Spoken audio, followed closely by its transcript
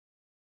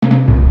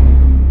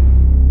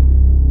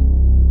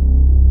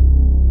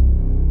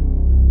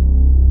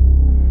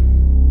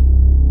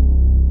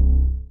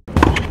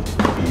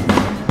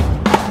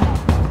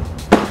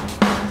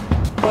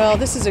Well,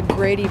 this is a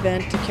great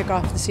event to kick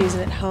off the season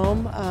at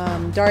home.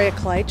 Daria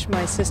Kleitch,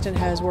 my assistant,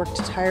 has worked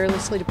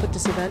tirelessly to put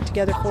this event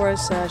together for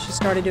us. She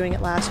started doing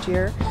it last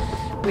year.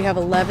 We have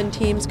 11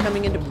 teams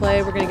coming into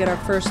play. We're going to get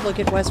our first look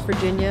at West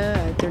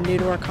Virginia. They're new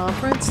to our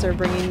conference. They're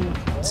bringing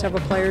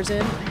several players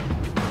in.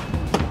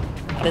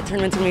 The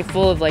tournament's going to be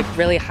full of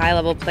really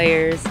high-level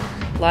players,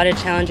 a lot of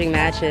challenging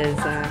matches.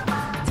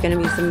 It's going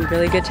to be some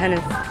really good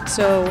tennis.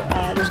 So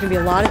there's going to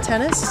be a lot of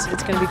tennis.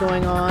 It's going to be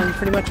going on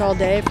pretty much all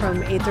day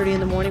from 8:30 in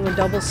the morning when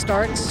doubles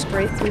starts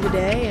straight through the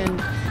day,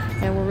 and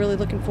we're really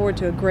looking forward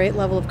to a great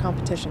level of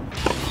competition.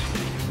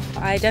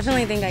 I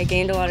definitely think I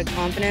gained a lot of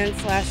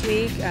confidence last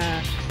week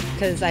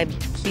because I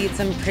beat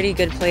some pretty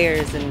good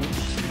players, and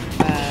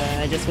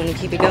I just want to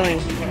keep it going.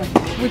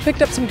 We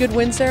picked up some good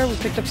wins there. We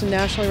picked up some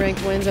nationally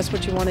ranked wins. That's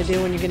what you want to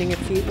do when you're getting your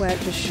feet wet,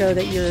 to show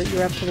that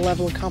you're up to the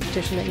level of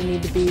competition that you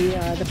need to be.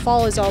 The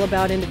fall is all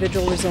about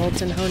individual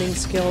results and honing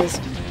skills,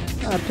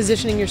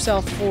 positioning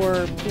yourself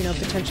for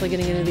potentially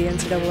getting into the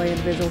NCAA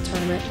individual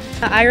tournament.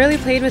 I really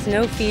played with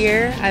no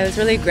fear. I was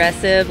really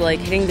aggressive,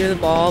 hitting through the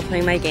ball,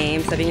 playing my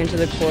game, stepping into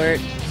the court.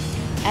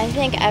 I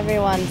think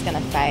everyone's going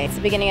to fight. It's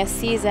the beginning of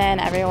season,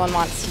 everyone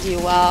wants to do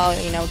well.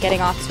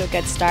 Getting off to a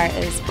good start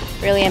is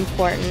really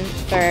important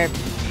for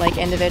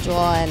individual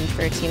and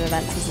for team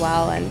events as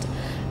well.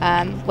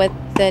 And with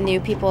the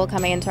new people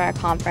coming into our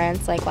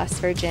conference, like West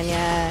Virginia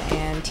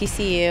and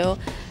TCU,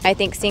 I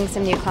think seeing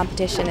some new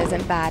competition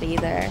isn't bad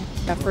either.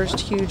 Our first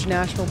huge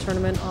national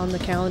tournament on the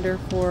calendar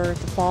for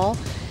the fall,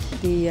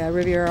 the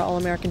Riviera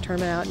All-American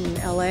Tournament out in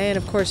LA, and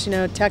of course,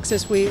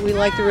 Texas, we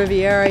like the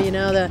Riviera.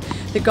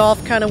 The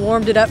golf kind of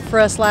warmed it up for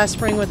us last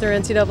spring with their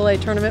NCAA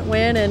tournament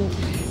win,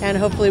 and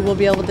hopefully we'll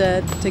be able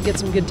to get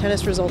some good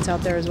tennis results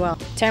out there as well.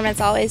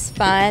 Tournament's always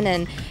fun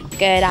and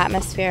good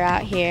atmosphere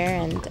out here,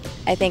 and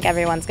I think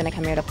everyone's going to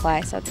come here to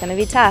play, so it's going to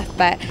be tough,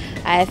 but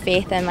I have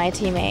faith in my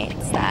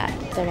teammates that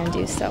they're going to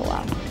do so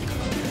well.